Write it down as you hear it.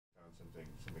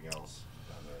else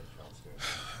down there at Cal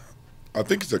State? I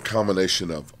think it's a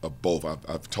combination of both.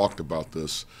 I've talked about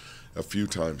this a few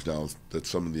times now, that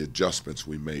some of the adjustments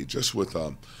we made just with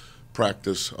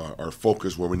practice, our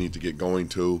focus where we need to get going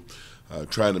to,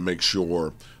 trying to make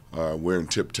sure we're in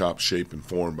tip-top shape and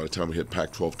form by the time we hit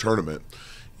Pac-12 tournament,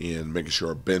 and making sure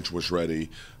our bench was ready.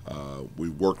 We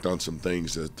worked on some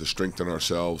things to strengthen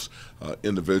ourselves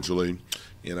individually,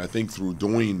 and I think through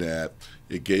doing that,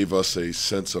 it gave us a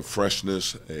sense of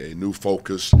freshness, a new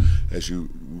focus as you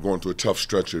go into a tough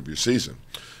stretch of your season.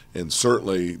 And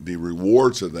certainly the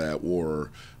rewards of that were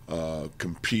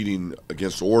competing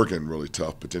against Oregon really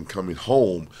tough, but then coming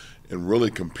home and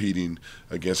really competing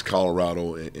against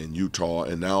Colorado and Utah,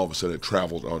 and now all of a sudden it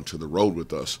traveled onto the road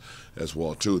with us as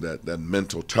well too. That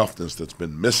mental toughness that's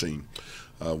been missing,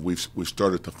 we've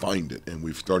started to find it, and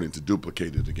we've started to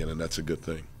duplicate it again, and that's a good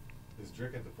thing. Is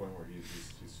Drick at the point where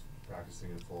he's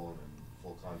practicing in full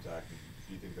contact? And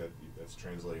do you think that's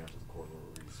translating onto the court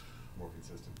where he's more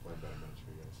consistent, playing better minutes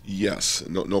for you guys? Yes,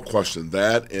 no question.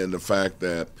 That and the fact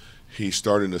that he's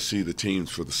starting to see the teams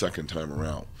for the second time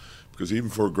around. Because even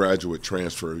for a graduate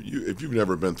transfer, if you've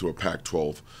never been through a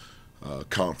Pac-12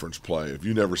 conference play, if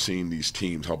you've never seen these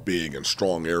teams, how big and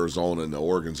strong Arizona and the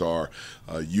Oregons are,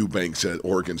 Eubanks at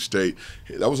Oregon State,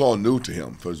 that was all new to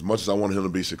him. For as much as I wanted him to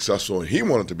be successful and he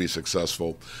wanted to be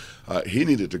successful, he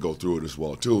needed to go through it as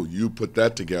well too. You put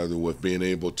that together with being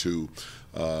able to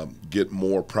get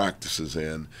more practices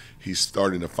in, he's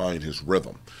starting to find his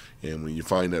rhythm. And when you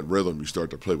find that rhythm, you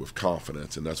start to play with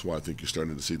confidence, and that's why I think you're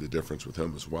starting to see the difference with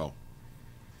him as well.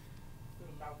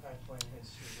 Malachi playing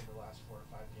history in the last 4 or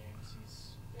 5 games.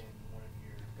 He's been one of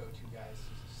your go-to guys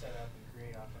to set up and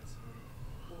create offensively.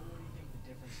 What do you think the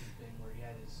difference has been where he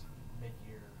had his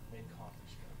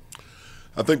mid-conference struggle?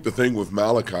 I think the thing with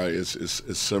Malachi is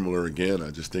similar again.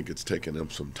 I just think it's taken him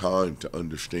some time to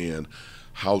understand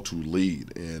how to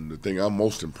lead. And the thing I'm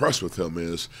most impressed with him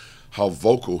is how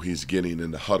vocal he's getting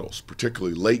in the huddles,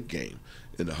 particularly late game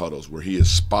in the huddles, where he is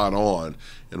spot on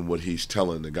in what he's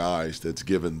telling the guys, that's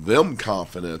given them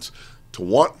confidence to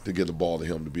want to get the ball to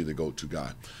him to be the go-to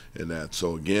guy in that.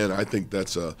 So again, I think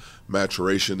that's a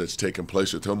maturation that's taken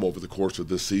place with him over the course of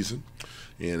this season.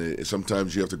 And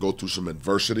sometimes you have to go through some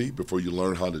adversity before you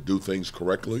learn how to do things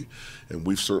correctly. And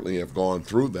we certainly have gone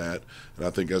through that. And I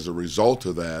think as a result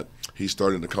of that, he's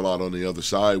starting to come out on the other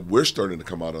side. We're starting to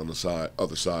come out on the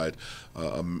other side,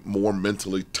 a more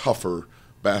mentally tougher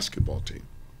basketball team.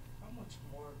 How much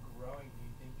more growing do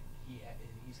you think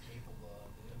he's capable of?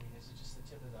 I mean, is it just the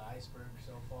tip of the iceberg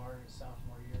so far in his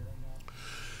sophomore year right now?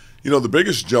 You know, the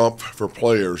biggest jump for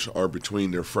players are between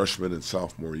their freshman and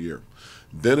sophomore year.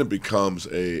 Then it becomes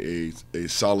a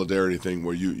solidarity thing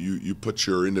where you put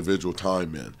your individual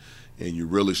time in, and you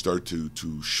really start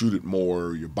to shoot it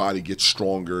more. Your body gets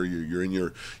stronger. You're in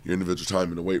your individual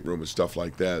time in the weight room and stuff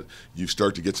like that. You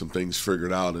start to get some things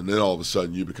figured out, and then all of a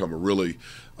sudden you become a really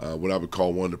what I would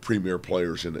call one of the premier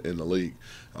players in the league.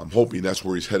 I'm hoping that's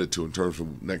where he's headed to in terms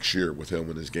of next year with him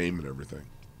and his game and everything.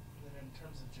 And then in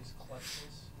terms of just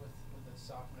clutchness with a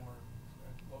sophomore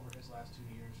over his last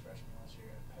 2 years, freshman last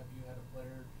year, have you had a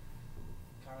player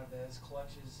kind of as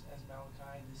clutch as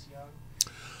Malachi this young?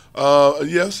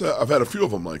 Yes, I've had a few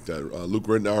of them like that. Luke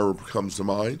Rittenauer comes to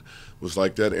mind, was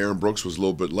like that. Aaron Brooks was a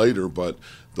little bit later, but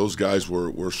those guys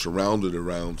were surrounded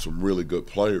around some really good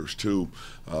players too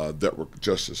that were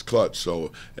just as clutch.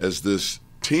 So as this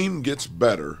team gets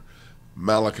better,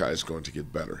 Malachi is going to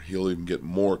get better. He'll even get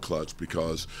more clutch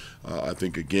because I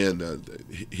think, again,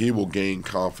 he will gain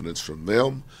confidence from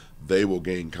them. They will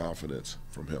gain confidence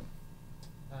from him.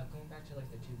 Going back to like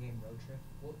the 2-game road trip,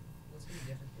 what's been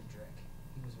different for Drick?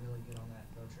 He was really good on that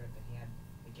road trip, and he had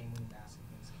the game-winning basket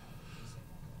against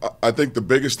Cal. I think the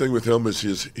biggest thing with him is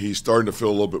he's starting to feel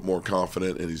a little bit more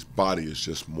confident, and his body is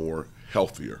just more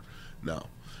healthier now.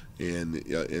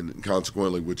 And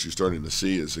consequently, what you're starting to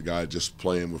see is a guy just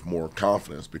playing with more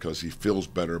confidence because he feels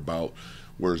better about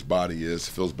where his body is,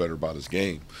 feels better about his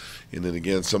game. And then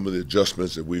again, some of the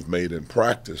adjustments that we've made in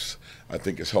practice, I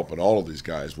think is helping all of these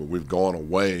guys, where we've gone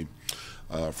away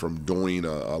from doing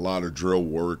a lot of drill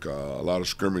work, a lot of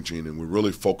scrimmaging, and we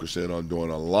really focus in on doing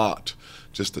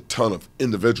just a ton of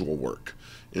individual work,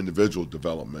 individual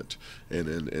development,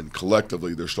 and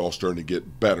collectively they're all starting to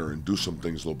get better and do some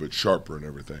things a little bit sharper and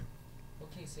everything.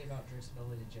 What can you say about Drick's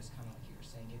ability to just kind of, like you were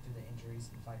saying, get through the injuries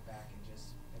and fight back and just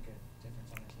make a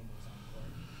difference on the team when he's on the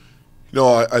court? You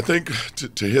know, I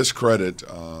think to his credit,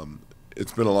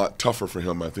 it's been a lot tougher for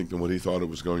him, I think, than what he thought it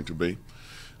was going to be.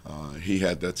 He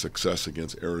had that success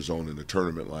against Arizona in the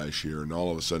tournament last year, and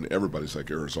all of a sudden everybody's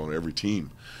like Arizona. Every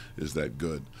team is that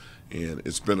good. And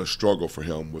it's been a struggle for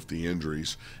him with the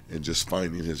injuries and just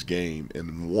finding his game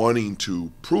and wanting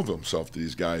to prove himself to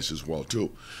these guys as well, too,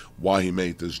 why he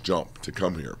made this jump to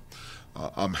come here.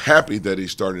 I'm happy that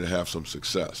he's starting to have some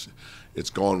success. It's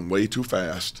gone way too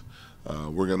fast.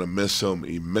 We're going to miss him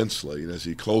immensely. And as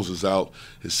he closes out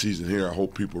his season here, I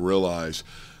hope people realize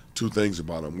two things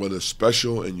about him: what a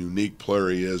special and unique player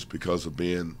he is because of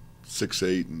being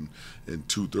 6'8" and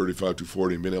 235,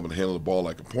 240, and being able to handle the ball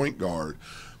like a point guard.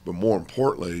 But more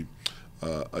importantly,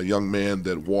 a young man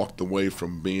that walked away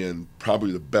from being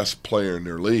probably the best player in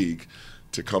their league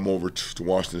to come over to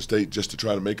Washington State just to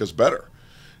try to make us better,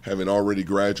 having already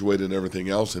graduated and everything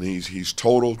else. And he's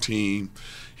total team.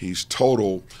 He's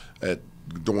total at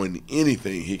doing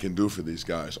anything he can do for these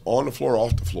guys, on the floor,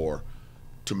 off the floor,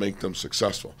 to make them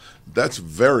successful. That's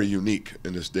very unique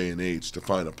in this day and age, to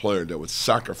find a player that would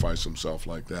sacrifice himself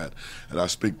like that. And I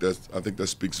think that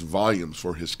speaks volumes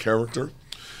for his character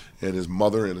and his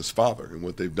mother and his father and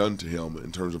what they've done to him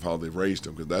in terms of how they've raised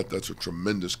him, because that's a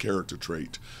tremendous character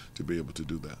trait to be able to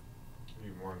do that. Are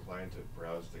you more inclined to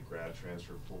browse the grad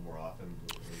transfer pool more often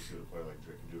when you see what a player like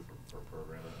Drake can do for a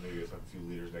program? Maybe you'll have a few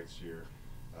leaders next year.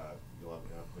 You'll have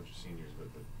a bunch of seniors, but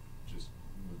just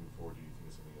moving forward, do you think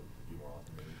it's something you'll do more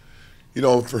often maybe? You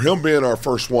know, for him being our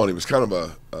first one, he was kind of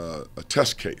a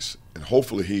test case, and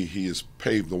hopefully he has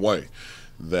paved the way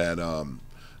that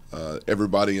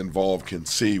everybody involved can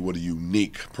see what a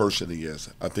unique person he is.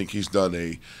 I think he's done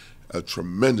a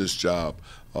tremendous job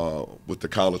with the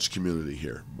college community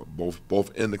here,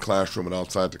 both in the classroom and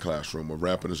outside the classroom, of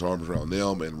wrapping his arms around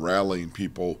them and rallying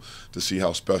people to see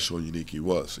how special and unique he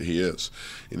is.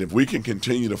 And if we can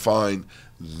continue to find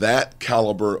that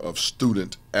caliber of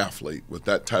student athlete with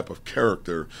that type of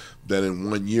character, that in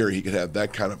 1 year he could have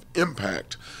that kind of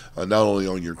impact, not only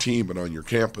on your team but on your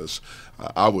campus,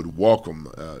 I would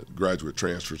welcome graduate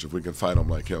transfers if we can find them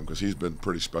like him, because he's been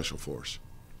pretty special for us.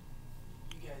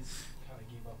 You guys kind of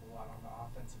gave up a lot on the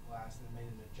offensive glass and then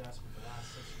made an adjustment the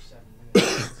last 6 or 7 minutes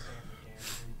of the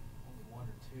Stanford game, only 1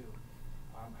 or 2.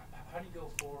 How do you go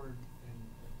forward in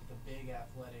the big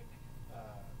athletic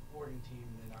Oregon team,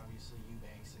 and then obviously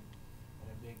Eubanks and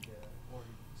a big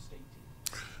Oregon State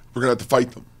team? We're going to have to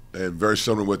fight them, and very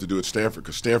similar to what to do at Stanford,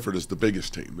 because Stanford is the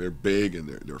biggest team. They're big and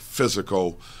they're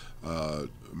physical. I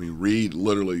mean, Reed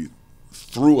literally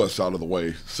threw us out of the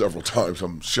way several times.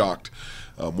 I'm shocked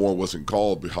more wasn't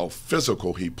called, but how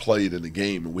physical he played in the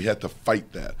game, and we had to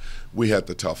fight that. We had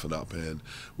to toughen up, and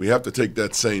we have to take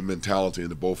that same mentality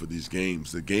into both of these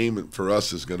games. The game for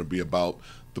us is going to be about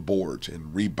the boards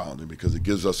and rebounding, because it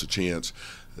gives us a chance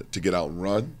to get out and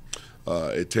run.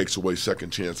 It takes away second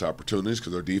chance opportunities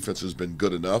because our defense has been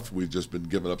good enough. We've just been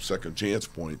giving up second chance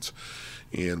points.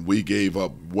 And we gave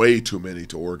up way too many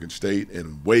to Oregon State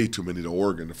and way too many to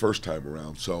Oregon the first time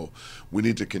around. So we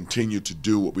need to continue to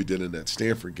do what we did in that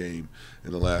Stanford game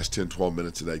in the last 10, 12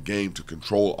 minutes of that game to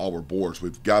control our boards.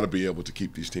 We've got to be able to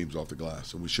keep these teams off the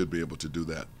glass, and we should be able to do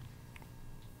that.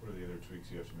 What are the other tweaks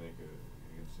you have to make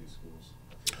against these schools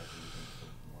after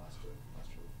the last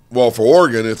year? Well, for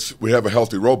Oregon, we have a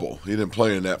healthy Robo. He didn't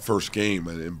play in that first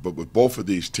game, but with both of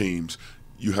these teams,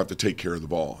 you have to take care of the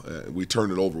ball. We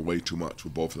turned it over way too much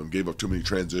with both of them, gave up too many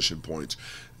transition points.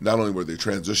 Not only were they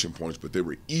transition points, but they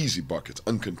were easy buckets,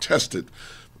 uncontested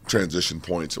transition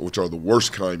points, which are the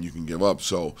worst kind you can give up.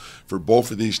 So for both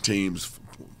of these teams,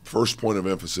 first point of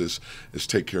emphasis is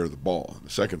take care of the ball. The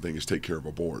second thing is take care of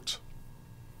our boards.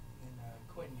 And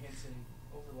Quentin Hinson,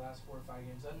 over the last 4 or 5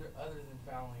 games, other than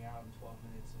fouling out in 12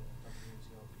 minutes a couple years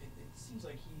ago, it seems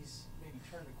like he's maybe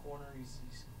turned a corner. He's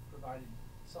provided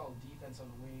solid defense on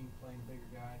the wing, playing a bigger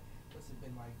guy. What's it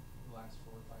been like the last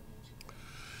 4 or 5 games you've played?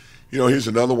 You know, he's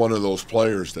another one of those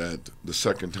players that the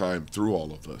second time through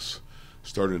all of this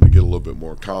started to get a little bit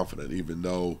more confident, even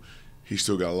though he's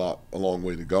still got a long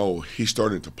way to go. He's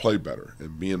starting to play better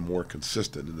and being more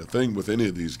consistent. And the thing with any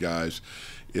of these guys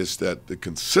is that the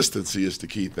consistency is the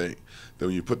key thing. That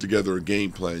when you put together a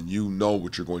game plan, you know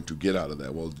what you're going to get out of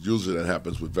that. Well, usually that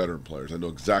happens with veteran players. I know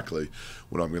exactly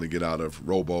what I'm going to get out of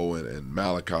Robo and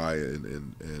Malachi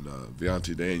and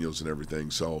Deontay Daniels and everything.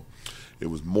 So it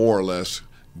was more or less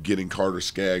getting Carter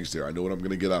Skaggs there. I know what I'm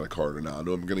going to get out of Carter now. I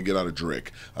know what I'm going to get out of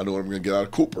Drake. I know what I'm going to get out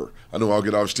of Cooper. I know what I'll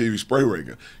get out of Stevie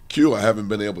Spraywagon. Q, I haven't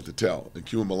been able to tell. And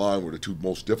Q and Milan were the two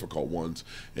most difficult ones.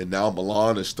 And now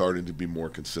Milan is starting to be more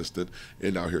consistent.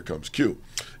 And now here comes Q.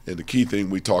 And the key thing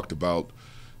we talked about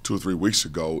 2 or 3 weeks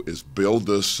ago is build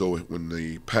this so when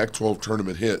the Pac-12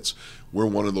 tournament hits, we're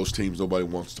one of those teams nobody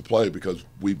wants to play because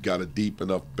we've got a deep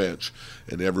enough bench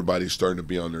and everybody's starting to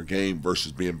be on their game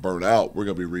versus being burnt out. We're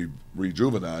going to be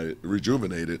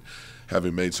rejuvenated,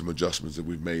 having made some adjustments that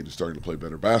we've made and starting to play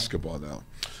better basketball now.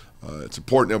 It's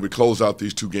important that we close out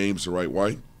these 2 games the right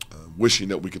way. Wishing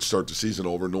that we could start the season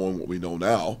over knowing what we know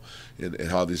now and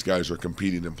how these guys are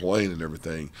competing and playing and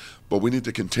everything. But we need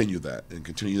to continue that and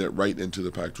continue that right into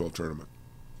the Pac-12 tournament.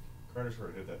 Carter sort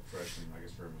of hit that freshman, I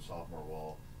guess, for him, sophomore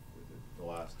wall, the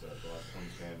last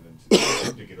wingspan,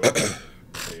 and to get over that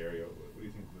in the area. What do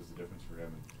you think was the difference for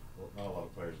him? And not a lot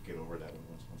of players get over that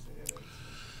once they hit it.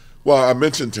 Well, I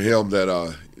mentioned to him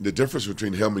that the difference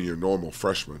between him and your normal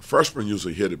freshman. Freshmen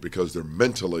usually hit it because they're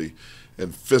mentally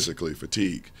and physically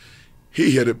fatigued.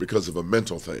 He hit it because of a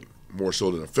mental thing, more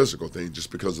so than a physical thing,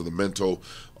 just because of the mental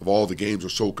of all the games are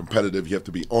so competitive. You have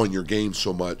to be on your game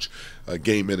so much,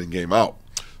 game in and game out.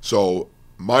 So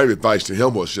my advice to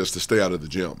him was just to stay out of the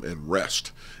gym and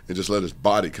rest and just let his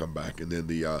body come back. And then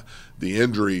the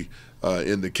injury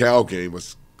in the Cal game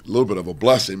was a little bit of a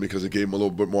blessing because it gave him a little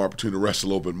bit more opportunity to rest a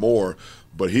little bit more.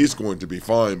 But he's going to be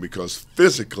fine because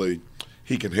physically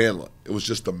he can handle it. It was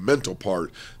just the mental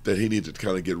part that he needed to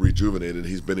kind of get rejuvenated.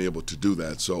 He's been able to do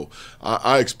that. So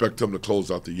I expect him to close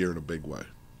out the year in a big way.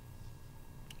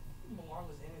 Moore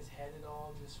was in his head at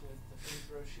all, just with the free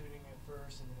throw shooting at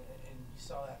first, and you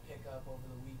saw that pick up over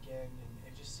the weekend,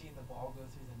 and just seeing the ball go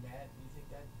through the net. Do you think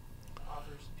that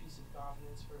offers a piece of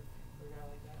confidence for a guy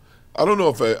like that? I don't know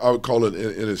if I would call it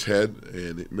in his head,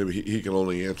 and maybe he can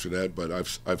only answer that, but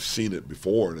I've seen it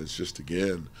before, and it's just,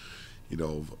 again,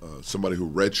 somebody who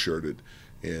redshirted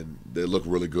and they look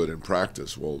really good in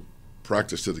practice. Well,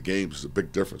 practice to the games is a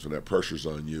big difference when that pressure's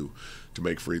on you to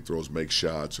make free throws, make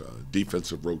shots,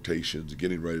 defensive rotations,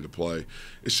 getting ready to play.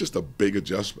 It's just a big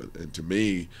adjustment. And to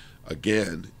me,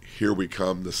 again, here we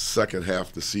come, the second half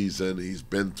of the season. He's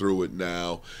been through it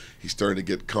now. He's starting to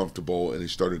get comfortable, and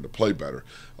he's starting to play better.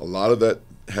 A lot of that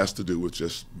has to do with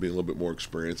just being a little bit more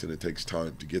experienced, and it takes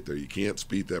time to get there. You can't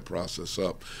speed that process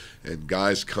up, and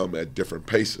guys come at different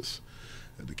paces.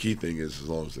 And the key thing is as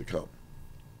long as they come.